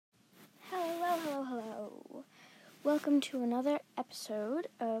Welcome to another episode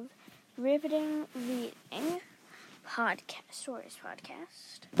of Riveting Reading Stories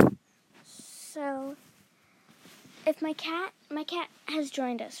podcast. So, if my cat has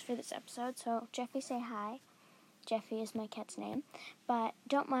joined us for this episode, so Jeffy, say hi. Jeffy is my cat's name, but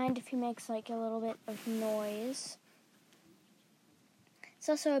don't mind if he makes like a little bit of noise. It's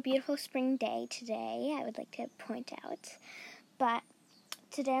also a beautiful spring day today, I would like to point out, but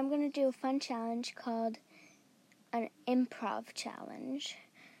today I'm going to do a fun challenge called an improv challenge.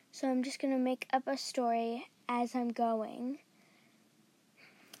 So I'm just going to make up a story as I'm going.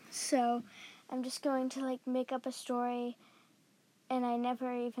 So I'm just going to make up a story, and I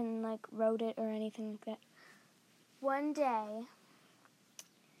never even wrote it or anything like that. One day,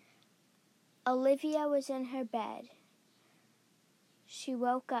 Olivia was in her bed. She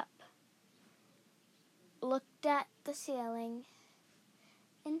woke up, looked at the ceiling,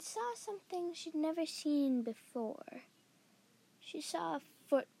 and saw something she'd never seen before. She saw a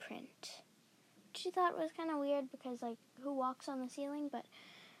footprint. She thought it was kind of weird because, who walks on the ceiling?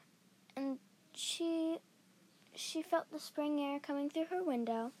 And she felt the spring air coming through her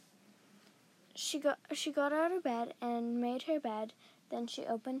window. She got out of bed and made her bed. Then she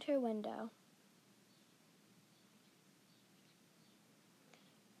opened her window.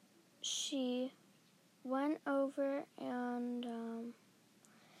 She went over and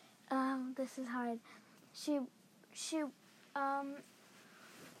this is hard. She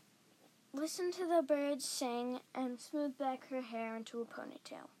listened to the birds sing and smoothed back her hair into a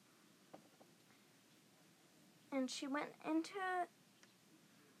ponytail. And she went into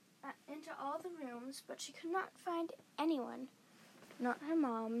all the rooms, but she could not find anyone. Not her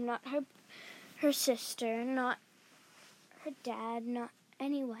mom, not her sister, not her dad, not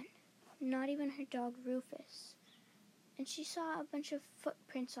anyone. Not even her dog Rufus. And she saw a bunch of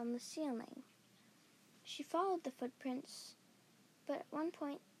footprints on the ceiling. She followed the footprints, but at one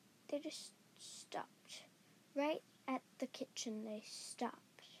point they just stopped. Right at the kitchen they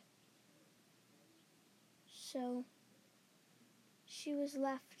stopped. So she was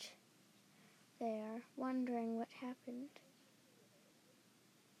left there wondering what happened.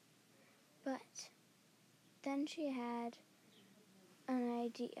 But then she had an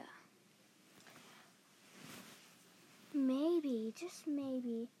idea. Maybe, just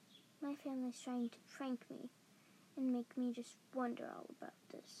maybe, my family's trying to prank me and make me just wonder all about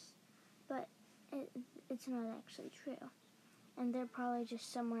this. But it's not actually true. And they're probably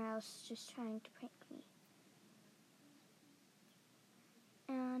just somewhere else just trying to prank me.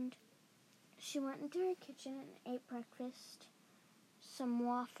 And she went into her kitchen and ate breakfast, some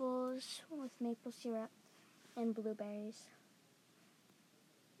waffles with maple syrup and blueberries.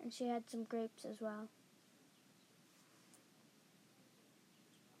 And she had some grapes as well.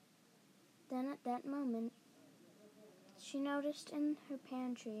 Then at that moment, she noticed in her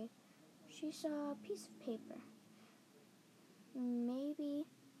pantry, she saw a piece of paper. Maybe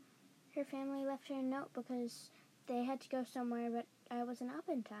her family left her a note because they had to go somewhere, but I wasn't up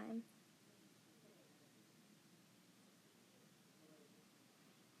in time.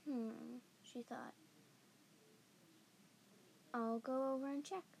 She thought. I'll go over and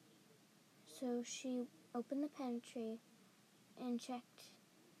check. So she opened the pantry and checked.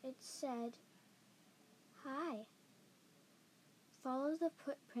 It said, "Hi. Follow the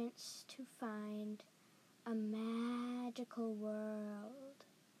footprints to find a magical world."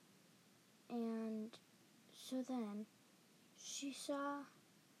 And so then she saw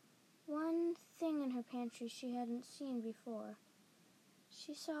one thing in her pantry she hadn't seen before.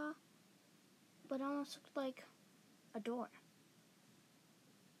 She saw what almost looked like a door.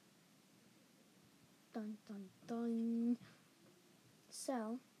 Dun, dun, dun.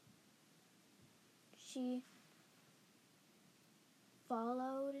 So she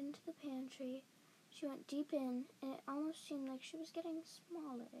followed into the pantry. She went deep in, and it almost seemed like she was getting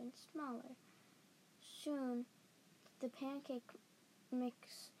smaller and smaller. Soon, the pancake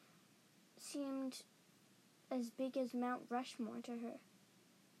mix seemed as big as Mount Rushmore to her.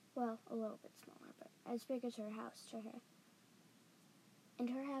 Well, a little bit smaller, but as big as her house to her. And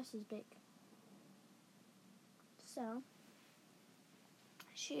her house is big. So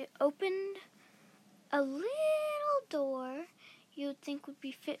she opened a little door you'd think would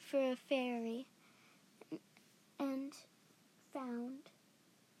be fit for a fairy, and found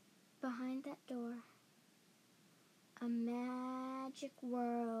behind that door a magic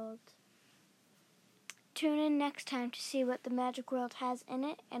world. Tune in next time to see what the magic world has in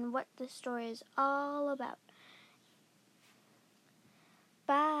it and what the story is all about.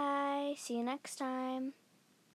 Bye. See you next time.